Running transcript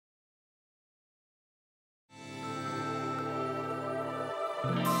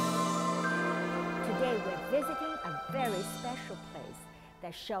Today we're visiting a very special place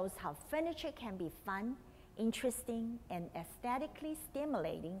that shows how furniture can be fun, interesting, and aesthetically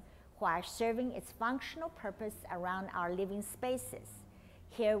stimulating while serving its functional purpose around our living spaces.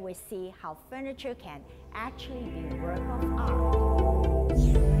 Here we see how furniture can actually be a work of art.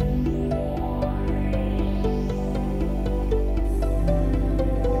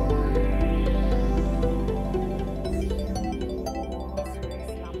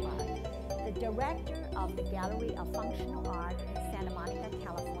 The director of the Gallery of Functional Art in Santa Monica,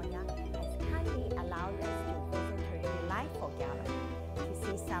 California, has kindly allowed us to visit her delightful gallery to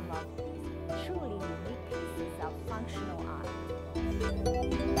see some of these truly unique pieces of functional art.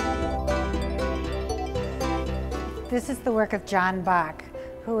 This is the work of John Bach,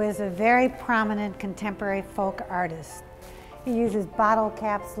 who is a very prominent contemporary folk artist. He uses bottle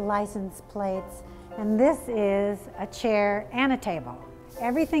caps, license plates, and this is a chair and a table.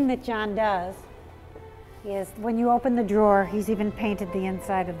 Everything that John does is, when you open the drawer, he's even painted the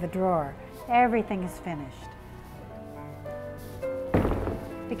inside of the drawer. Everything is finished.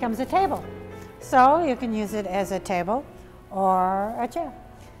 Becomes a table. So you can use it as a table or a chair.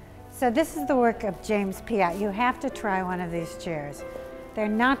 So this is the work of James Piat. You have to try one of these chairs. They're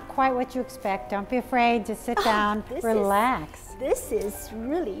not quite what you expect. Don't be afraid. Just sit down, relax. This is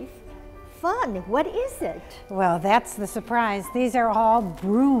really fun. What is it? Well, that's the surprise. These are all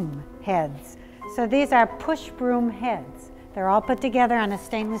broom heads. So these are push broom heads. They're all put together on a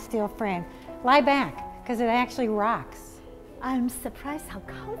stainless steel frame. Lie back, because it actually rocks. I'm surprised how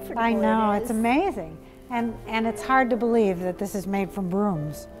comfortable I know, it is. it's amazing. And it's hard to believe that this is made from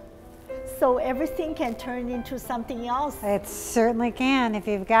brooms. So everything can turn into something else. It certainly can if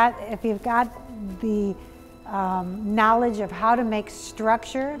you've got the knowledge of how to make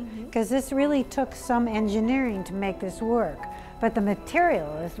structure, because this really took some engineering to make this work. But the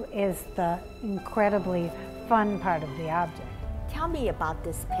material is the incredibly fun part of the object. Tell me about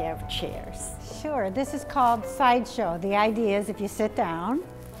this pair of chairs. Sure, this is called Sideshow. The idea is if you sit down,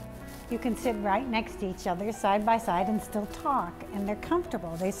 you can sit right next to each other, side by side, and still talk. And they're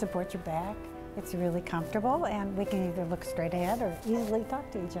comfortable. They support your back. It's really comfortable, and we can either look straight ahead or easily talk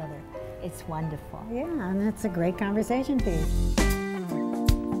to each other. It's wonderful. Yeah, and it's a great conversation piece.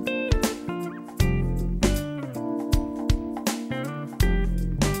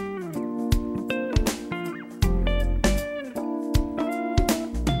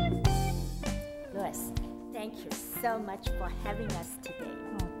 Thank you so much for having us today.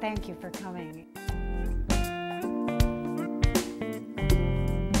 Oh, thank you for coming.